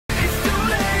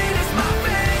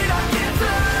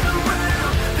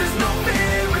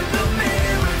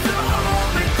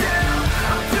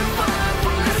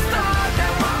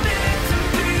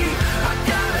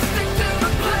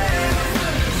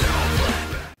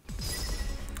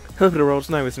Hello to the world,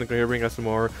 tonight we're going to bring us some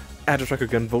more Azure Striker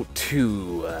Gunvolt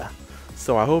 2.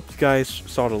 So I hope you guys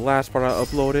saw the last part I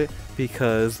uploaded,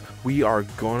 because we are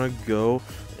gonna go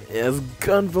as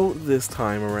Gunvolt this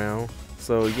time around.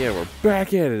 So yeah, we're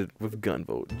back at it with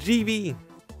Gunvolt. GB!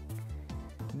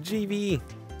 GB!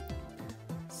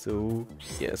 So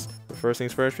yes, the first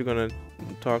things first, we're gonna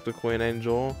talk to Quinn and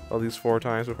Joel at least 4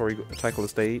 times before we tackle the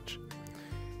stage.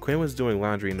 Quinn was doing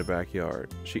laundry in the backyard.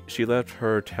 She left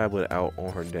her tablet out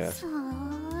on her desk.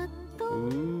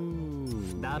 Ooh.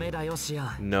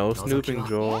 No snooping,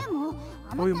 Joel. Oh,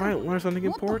 we might learn something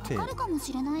important.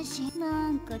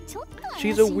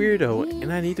 She's a weirdo,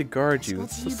 and I need to guard you.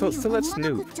 So let's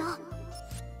snoop.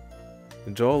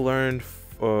 Joel learned.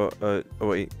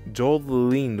 Joel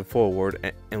leaned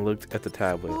forward and looked at the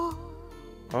tablet.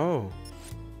 Oh.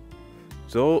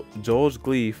 Joel's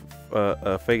glee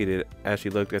faded as she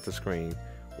looked at the screen.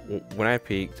 When I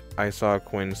peeked, I saw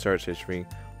Quinn's search history.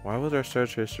 Why was her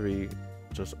search history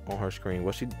just on her screen?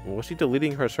 Was she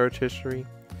deleting her search history?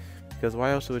 Because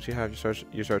why else would you have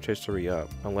your search history up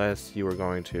unless you were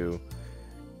going to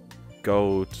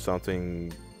go to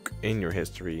something in your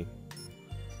history?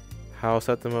 How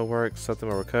Septima works,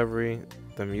 Septima recovery,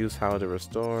 the muse how to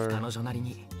restore.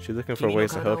 She's looking for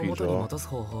ways to help you, Joel. What's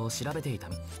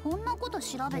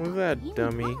that,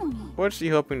 dummy? What's she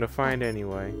hoping to find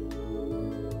anyway?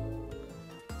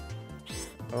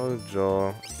 Oh,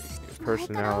 Joel. Your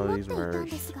personalities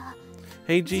merge.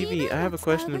 Hey, GB, I have a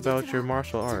question about your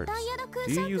martial arts.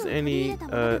 Do you use any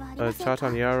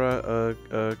Chatanyara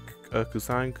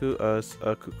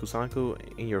Kusanku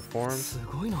in your forms?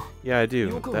 Yeah, I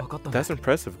do. That's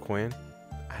impressive, Quinn.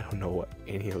 I don't know what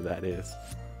any of that is.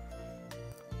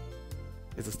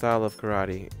 It's a style of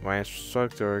karate. My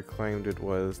instructor claimed it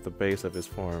was the base of his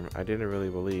form. I didn't really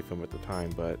believe him at the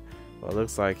time, but well, it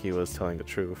looks like he was telling the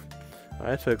truth.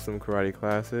 I took some karate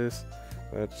classes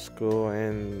at school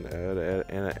and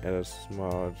at a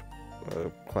small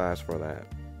class for that.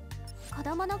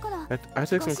 I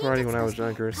took some karate when I was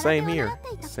younger. Same here.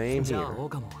 Same here.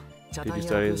 Did you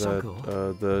study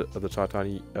the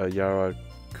Chatani Yara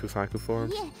Kusanku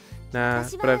forms? Nah,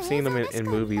 but I've seen them in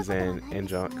movies and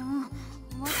junk.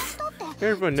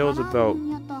 Everyone knows about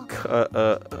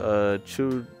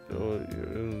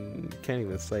can't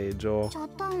even say it, Joel.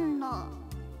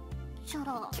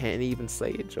 Can't even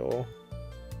say it, Joel.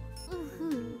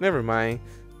 Never mind.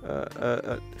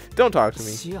 Don't talk to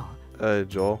me,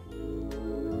 Joel.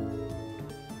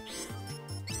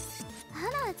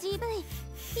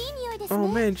 Oh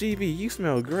man, GB, you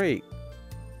smell great.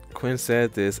 Quinn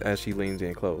said this as she leaned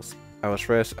in close. I was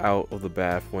fresh out of the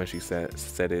bath when she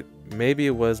said it. Maybe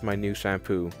it was my new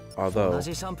shampoo, although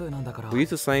we use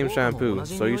the same shampoo,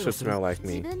 so you should smell like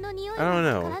me. I don't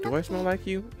know. Do I smell like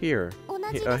you? Here,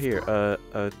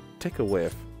 take a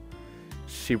whiff.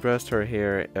 She brushed her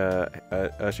hair.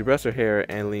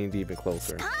 And leaned even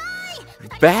closer.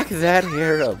 Back that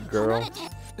hair up, girl.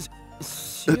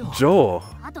 Joel,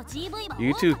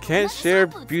 you two can't share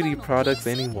beauty products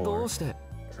anymore.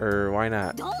 Why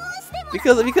not?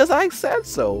 Because I said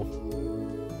so.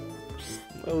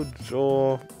 Oh,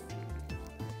 Joel.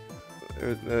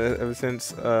 Ever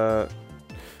since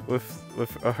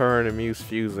with her and Amuse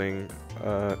fusing,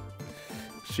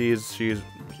 she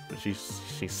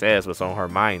says what's on her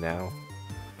mind now.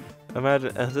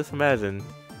 Just imagine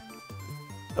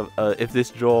if this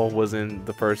Joel was in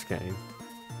the first game.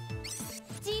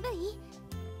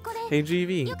 Hey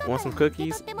GB, want some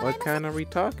cookies? What kind are we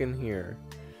talking here?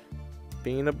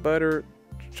 Peanut butter,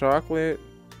 chocolate,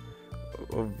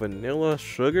 vanilla,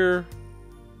 sugar?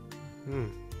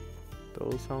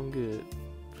 Those sound good.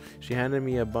 She handed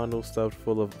me a bundle stuffed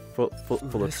full of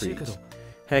treats.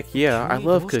 Heck yeah, I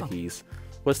love cookies.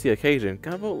 What's the occasion?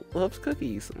 Gunvolt loves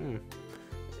cookies.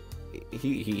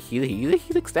 He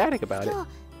looks ecstatic about it.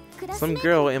 Some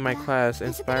girl in my class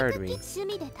inspired me.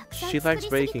 She likes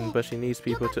baking, but she needs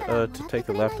people to take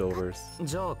the leftovers.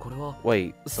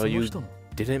 Wait, so you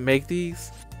didn't make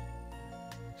these?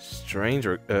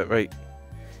 Stranger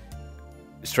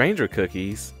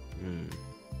cookies?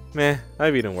 Meh,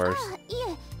 I've eaten worse.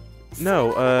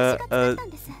 No,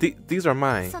 these are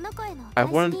mine. I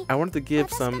wanted to give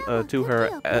some to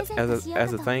her as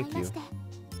a thank you.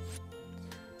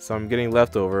 So I'm getting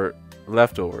leftovers.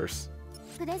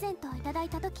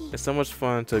 It's so much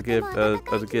fun to give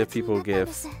people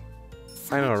gifts.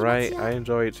 I know, right? I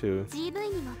enjoy it too.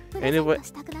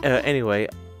 Anyway,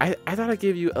 I thought I'd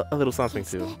give you a little something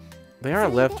too. They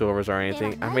aren't leftovers or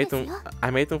anything. I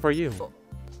made them for you.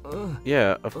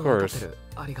 Yeah, of course.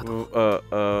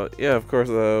 Yeah, of course.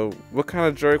 What kind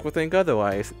of jerk would think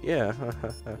otherwise? Yeah.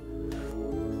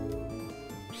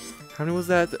 How many was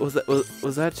that?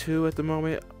 Was that 2 at the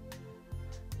moment?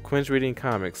 Quinn's reading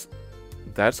comics.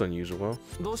 That's unusual.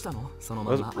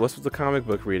 What's with the comic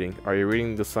book reading? Are you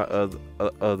reading the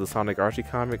Sonic Archie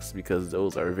comics? Because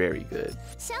those are very good.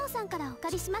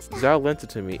 Zhao lent it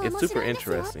to me. It's super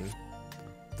interesting.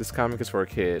 This comic is for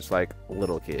kids, like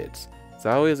little kids.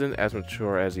 Zhao isn't as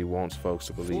mature as he wants folks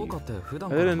to believe. I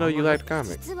didn't know you liked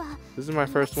comics. This is my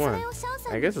first one.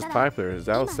 I guess it's popular.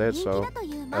 Zhao said so.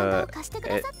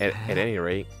 At any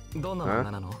rate. Huh?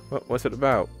 What's it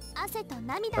about?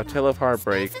 A tale of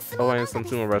heartbreak. Oh, and some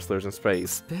sumo wrestlers in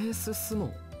space.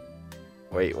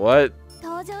 Wait, what?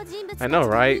 I know,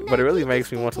 right? But it really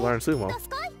makes me want to learn sumo.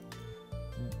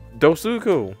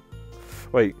 Dosuku!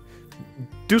 Wait.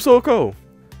 Dusoko!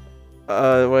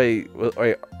 Wait.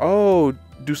 Oh,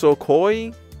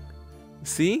 Dusokoi?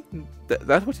 See?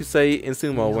 That's what you say in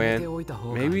sumo when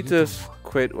maybe just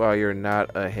quit while you're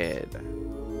not ahead.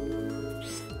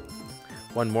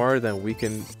 One more, then we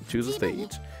can choose a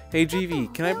stage. Hey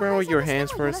GV, can I borrow your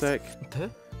hands for a sec?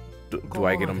 Do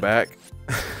I get them back?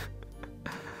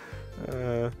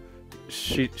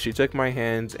 She took my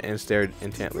hands and stared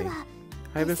intently.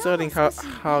 I've been studying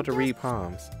how to read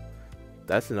palms.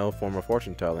 That's an old form of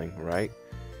fortune telling, right?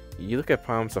 You look at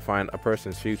palms to find a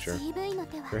person's future.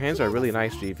 Your hands are really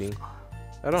nice, GV.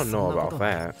 I don't know about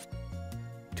that.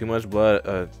 Too much blood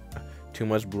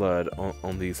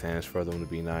on these hands for them to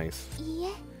be nice.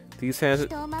 These hands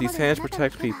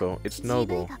protect people. It's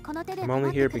noble. I'm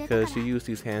only here because you use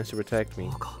these hands to protect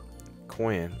me.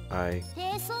 Quinn, I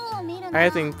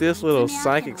think this little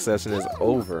psychic session is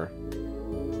over.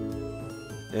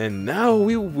 And now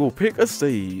we will pick a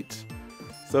stage.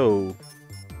 So,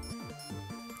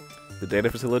 the data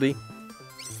facility.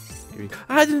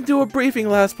 I didn't do a briefing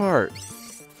last part.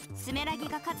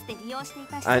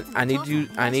 I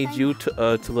need you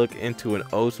to look into an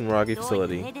Osunragi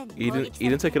facility.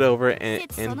 Eden took it over and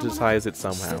digitized it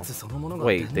somehow.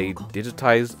 Wait, they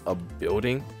digitized a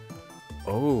building?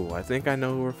 Oh, I think I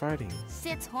know who we're fighting.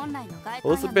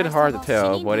 Well, it's a bit hard to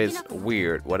tell, but it's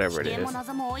weird, whatever it is.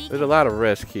 There's a lot of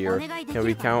risk here. Can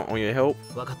we count on your help?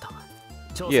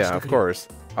 Yeah, of course.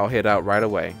 I'll head out right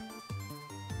away.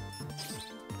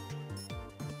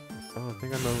 Oh, I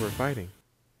think I know who we're fighting.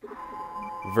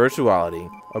 Virtuality,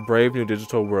 a brave new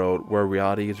digital world where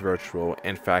reality is virtual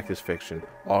and fact is fiction,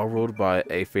 all ruled by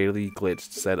a fatally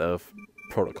glitched set of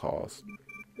protocols.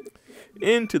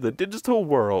 Into the digital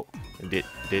world.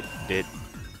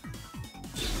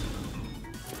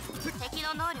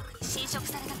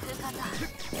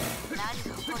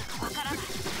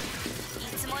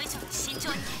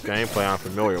 Gameplay I'm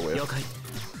familiar with.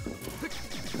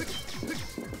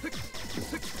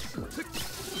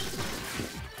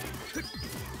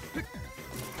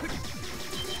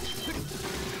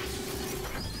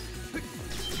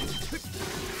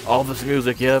 All this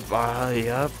music, yep,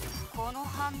 yep.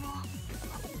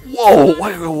 Whoa,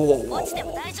 whoa,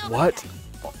 what?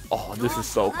 Oh, this is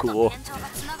so cool.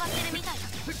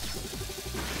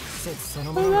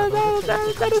 Oh,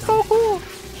 that is so cool.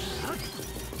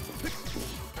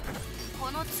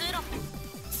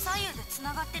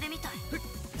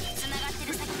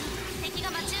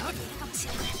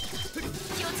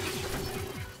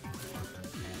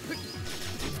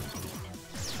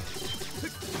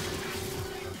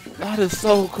 That is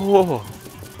so cool.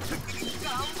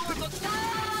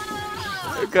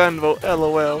 Gunvolt,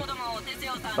 LOL.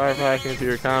 Sorry for hacking into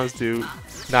your comms, dude.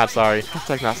 Not sorry.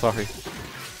 Hashtag not sorry.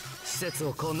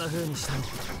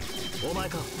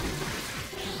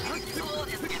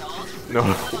 No.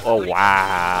 Oh,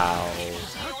 wow.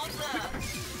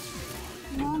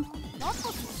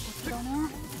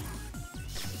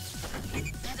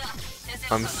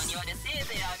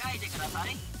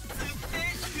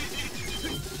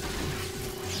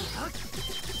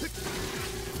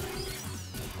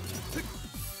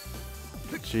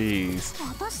 Jeez.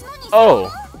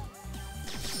 Oh!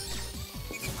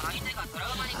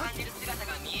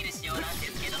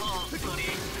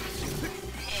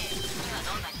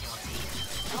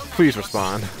 Please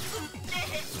respond.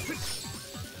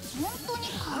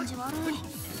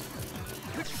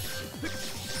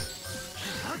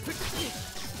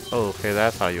 Oh, okay,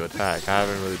 that's how you attack. I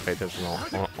haven't really paid attention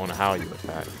on how you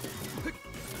attack.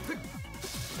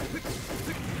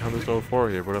 There's no 4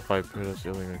 here. What if I put a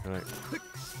ceiling and connect?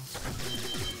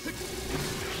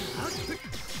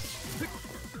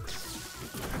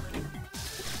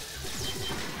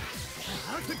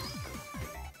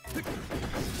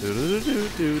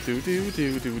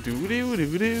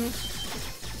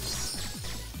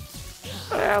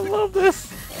 I love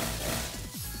this.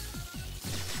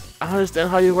 I understand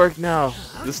how you work now.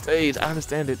 The stage, I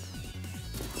understand it.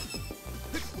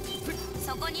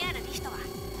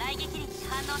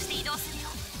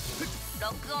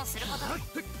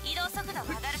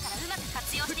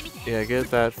 Yeah, get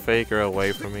that faker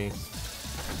away from me.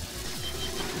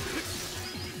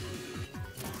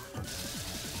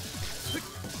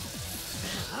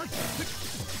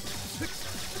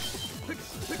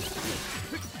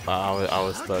 I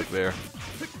was stuck there.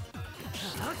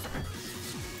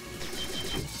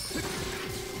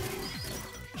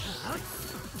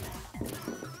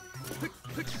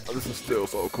 Oh, this is still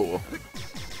so cool.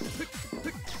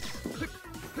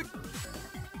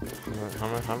 How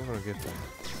am I gonna get that?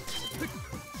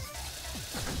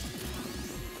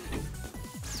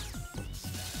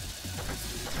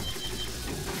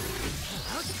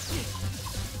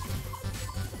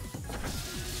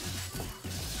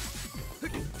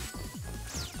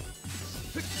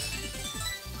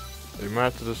 You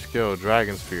mastered the skill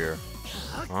Dragon Spear.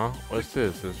 Huh? What's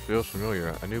this? This feels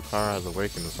familiar. A new power has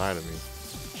awakened inside of me.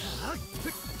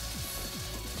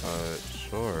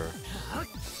 Sure.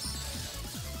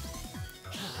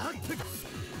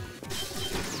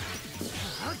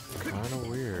 Kinda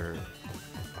weird.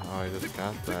 Oh, I just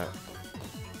got that.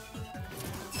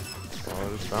 Oh, I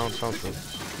just found something.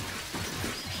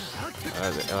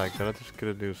 Like, did I just get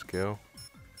a new skill?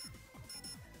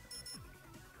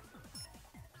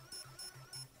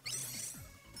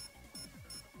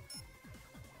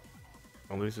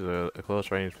 Unleashes a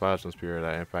close range plasma spear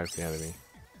that impacts the enemy.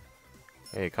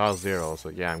 Hey, it costs 0, so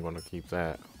yeah, I'm gonna keep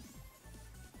that.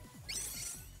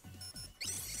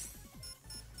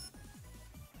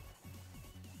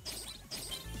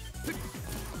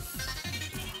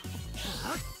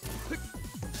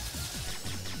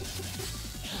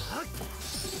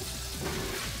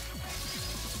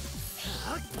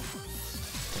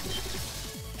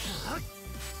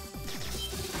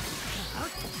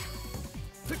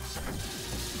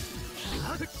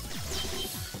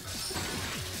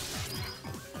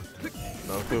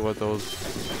 No clue what those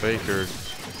faker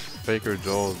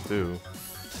Joels do.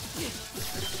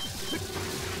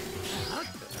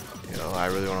 You know, I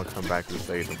really want to come back to the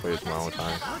stage and play this my own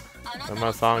time. Let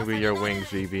my song be your wings,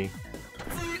 GB.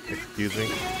 Excuse me.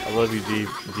 I love you,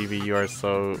 GB. You are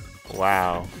so...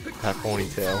 Wow. That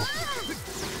ponytail.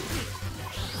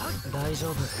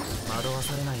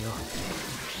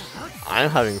 I'm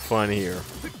having fun here.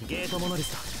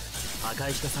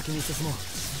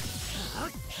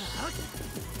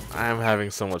 I'm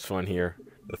having so much fun here.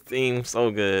 The theme's so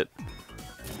good.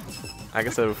 Like I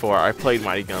said before, I played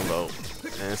Mighty Gunvolt,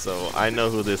 and so I know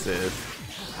who this is.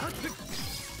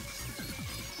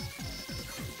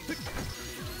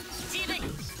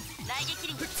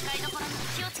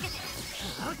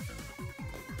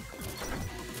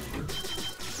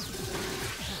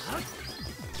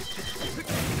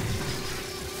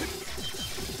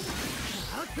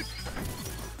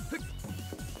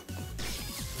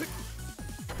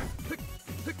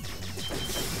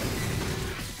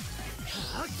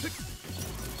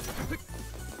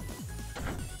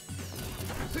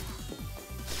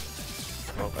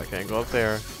 Oh, I can't go up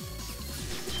there.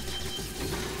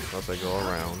 Unless I go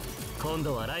around.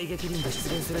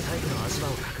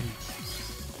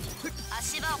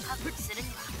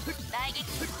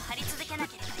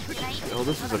 Oh,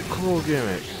 this is a cool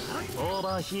gimmick.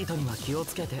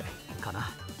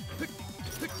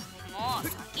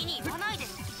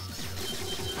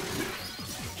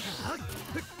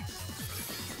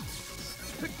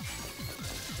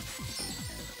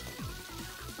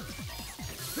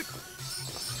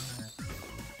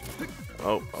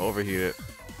 Oh, overheated.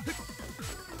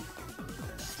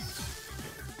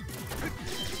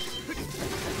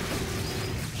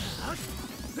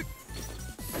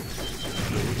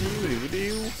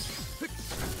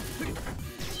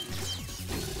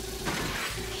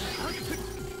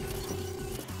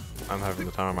 I'm having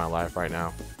the time of my life right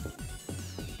now.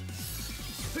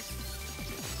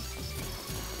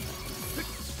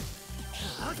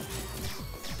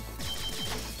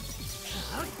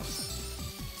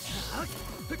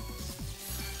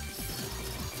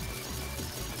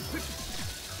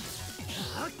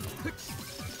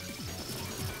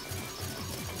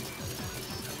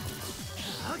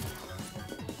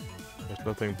 There's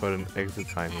nothing but an exit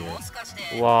time here.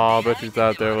 Wow, I bet you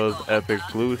thought there was epic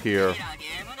loot here.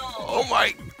 Oh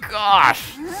my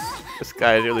gosh! This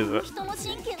guy is really...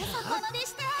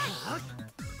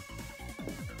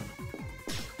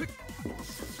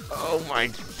 Oh my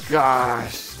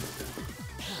gosh!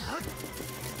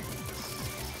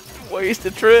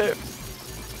 Wasted trip!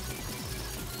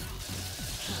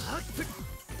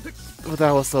 But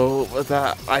that was so... But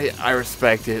that... I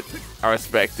respect it. I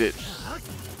respect it.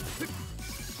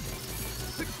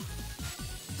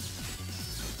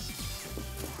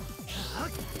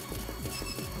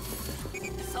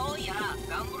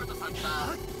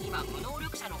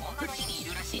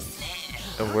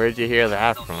 And where'd you hear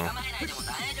that from?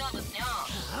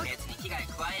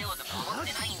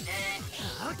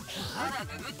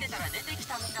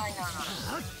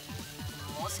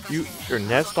 You're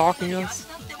net stalking us?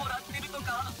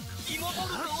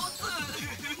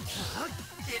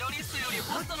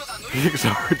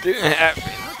 Sorry, didn't happen.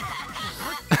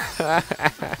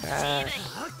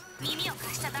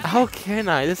 How can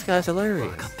I? This guy's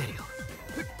hilarious.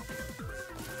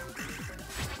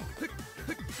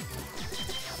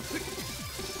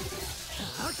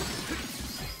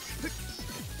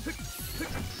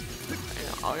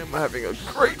 I am having a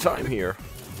great time here.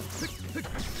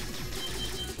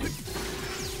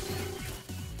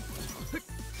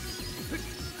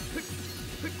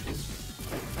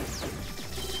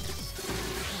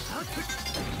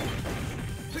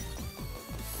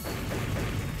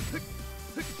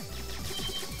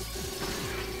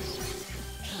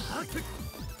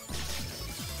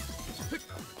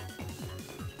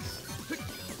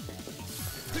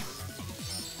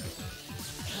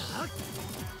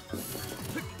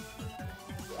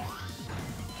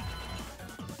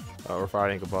 We're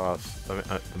fighting a boss,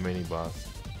 the mini boss.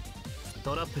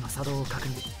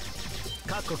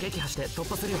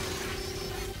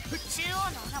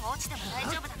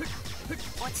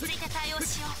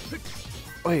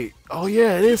 Wait, oh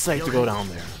yeah, it is safe to go down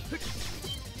there.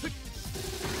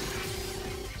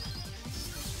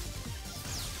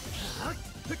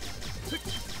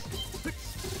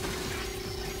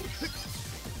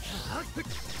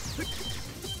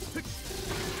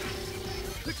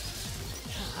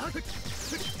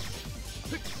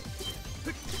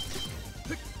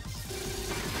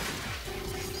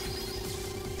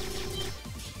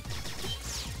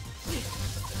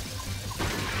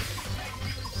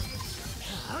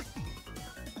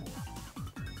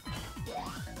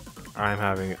 I'm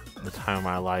having the time of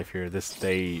my life here. This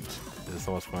stage is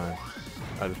so much fun.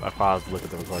 I paused to look at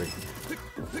the recording.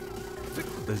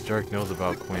 This jerk knows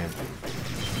about Quinn.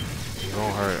 He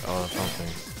won't hurt or something.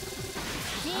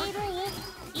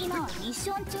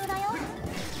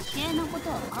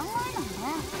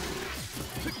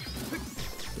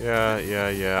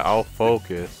 Yeah. I'll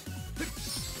focus.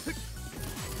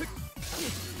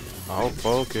 I'll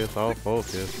focus.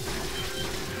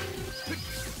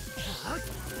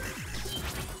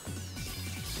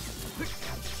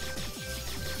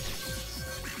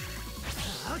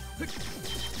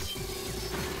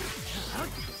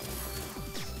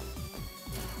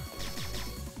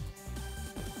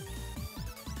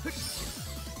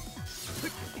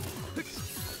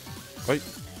 Wait.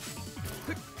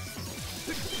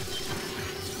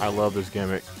 I love this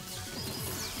gimmick.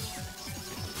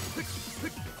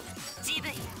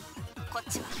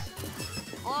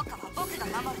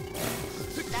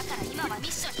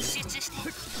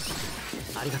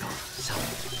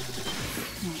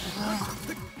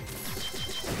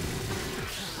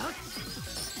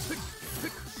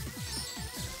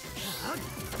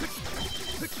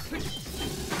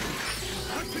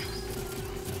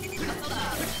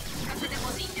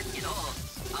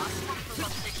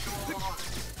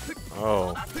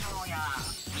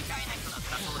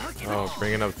 Oh,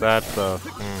 bringing up that stuff.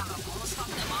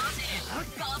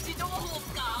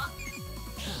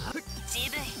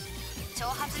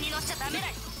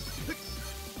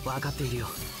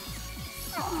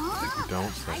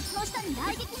 Don't say.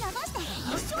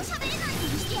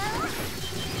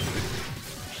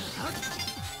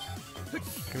 It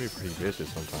can be pretty vicious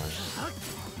sometimes.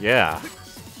 Yeah,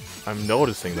 I'm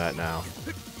noticing that now.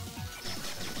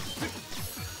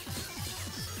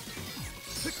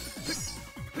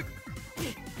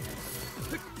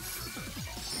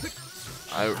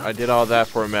 I did all that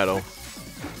for a medal.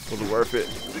 Was it worth it?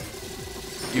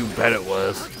 You bet it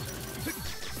was.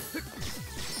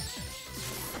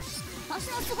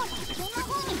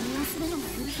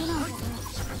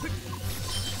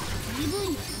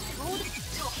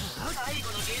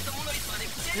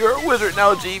 You're a wizard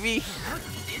now, GB.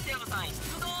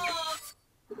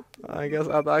 I guess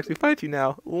I'll actually fight you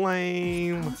now.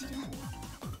 Lame.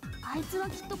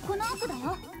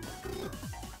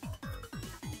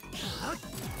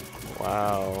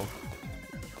 Wow.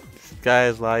 This guy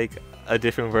is like a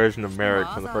different version of Merrick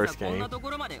from the first game.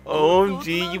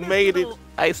 OMG, you made it.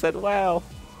 I said wow.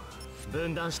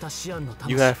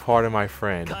 You have pardoned my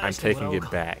friend. I'm taking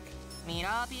it back.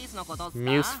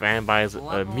 Muse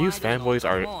fanboys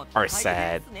are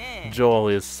sad. Joel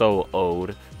is so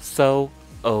old. So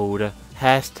old.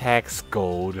 Hashtag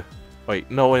scold. Wait,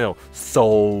 no.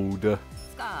 Sold.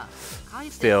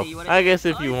 Still, I guess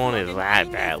if you want it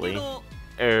that badly.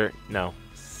 No.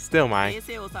 Still mine.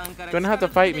 Gonna have to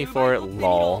fight me for it,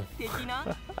 lol.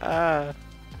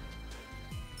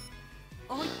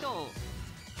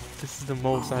 This is the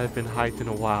most I've been hyped in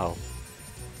a while.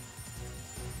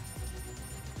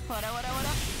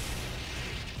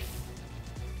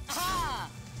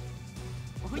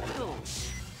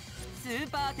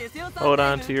 Hold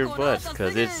on to your butts,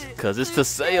 cause it's the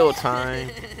sale time.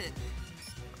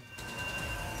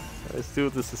 Let's do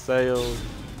the sale.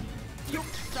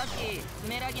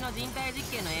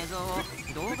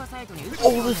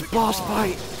 Oh, this boss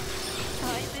fight!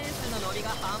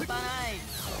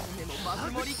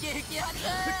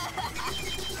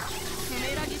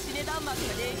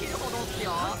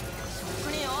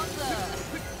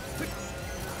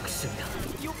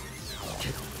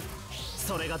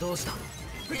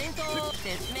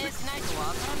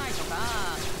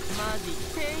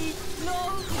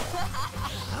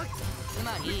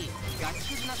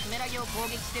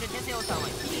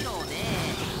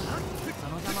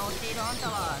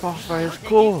 Boss fight is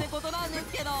cool.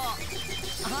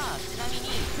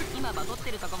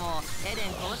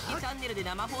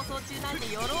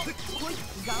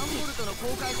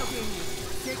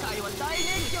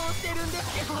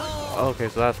 Okay,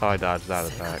 so that's how I dodged that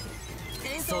attack.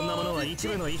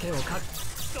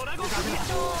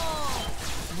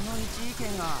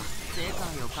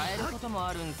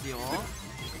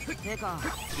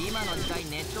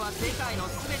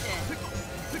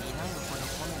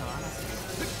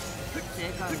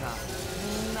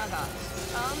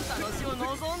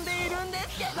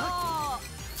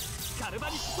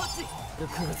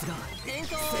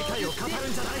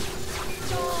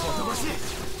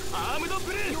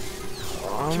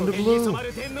 I'm the blue.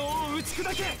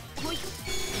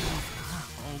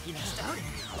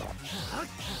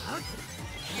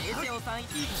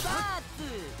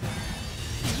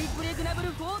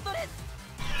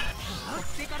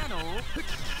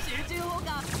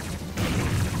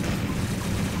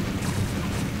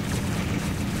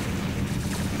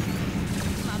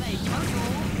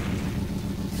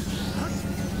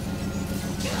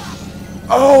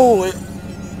 Oh,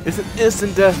 it's an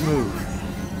instant death move.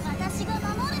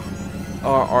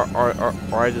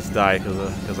 Or I just died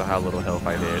because of how little health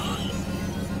I did.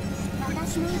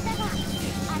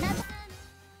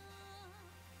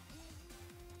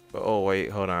 But oh wait,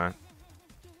 hold on.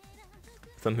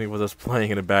 Something was just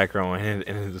playing in the background and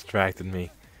it distracted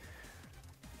me.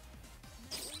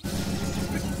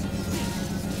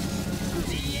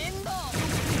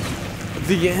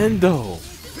 The Endo!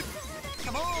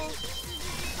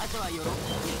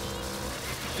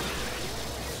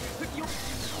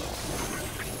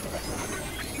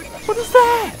 What is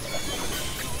that?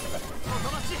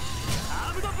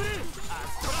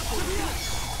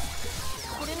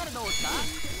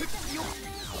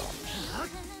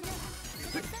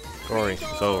 Gory,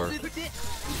 it's over.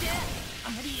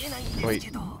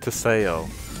 Wait, Teseo.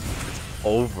 It's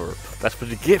over. That's what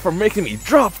you get for making me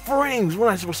drop frames when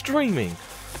I was streaming.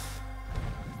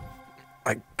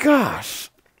 My gosh.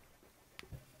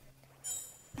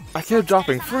 I kept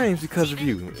dropping frames because of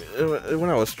you when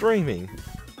I was streaming.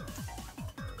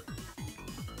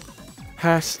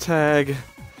 Hashtag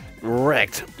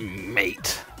wrecked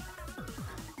mate.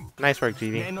 Nice work,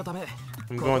 GD.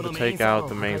 I'm going to take out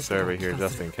the main server here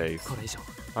just in case.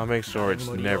 I'll make sure it's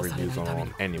never used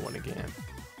on anyone again.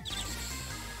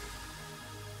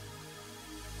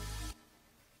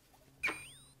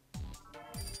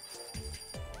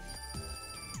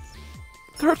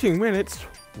 "13 minutes?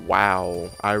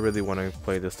 Wow, I really want to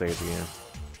play this stage again.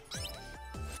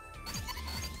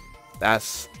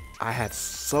 I had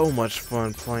so much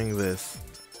fun playing this.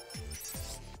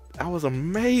 That was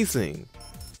amazing.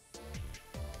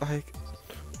 Like,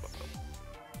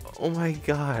 oh my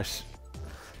gosh.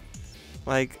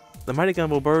 Like, the Mighty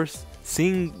Gunvolt Burst,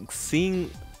 seeing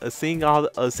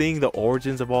the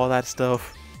origins of all that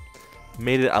stuff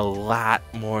made it a lot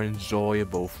more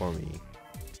enjoyable for me.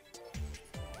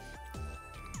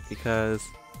 Because,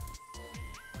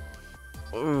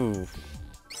 oh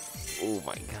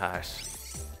my gosh.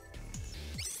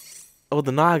 Oh,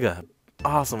 the Naga.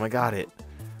 Awesome, I got it.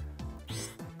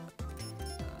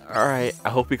 Alright, I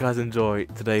hope you guys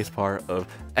enjoyed today's part of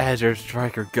Azure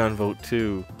Striker Gunvolt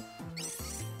 2.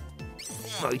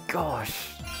 Oh my gosh.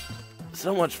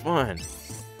 So much fun.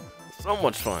 So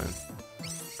much fun.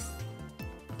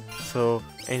 So,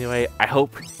 anyway, I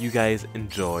hope you guys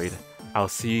enjoyed. I'll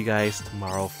see you guys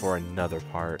tomorrow for another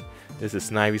part. This is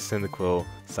Snivy Cynical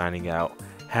signing out.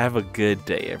 Have a good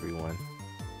day, everyone.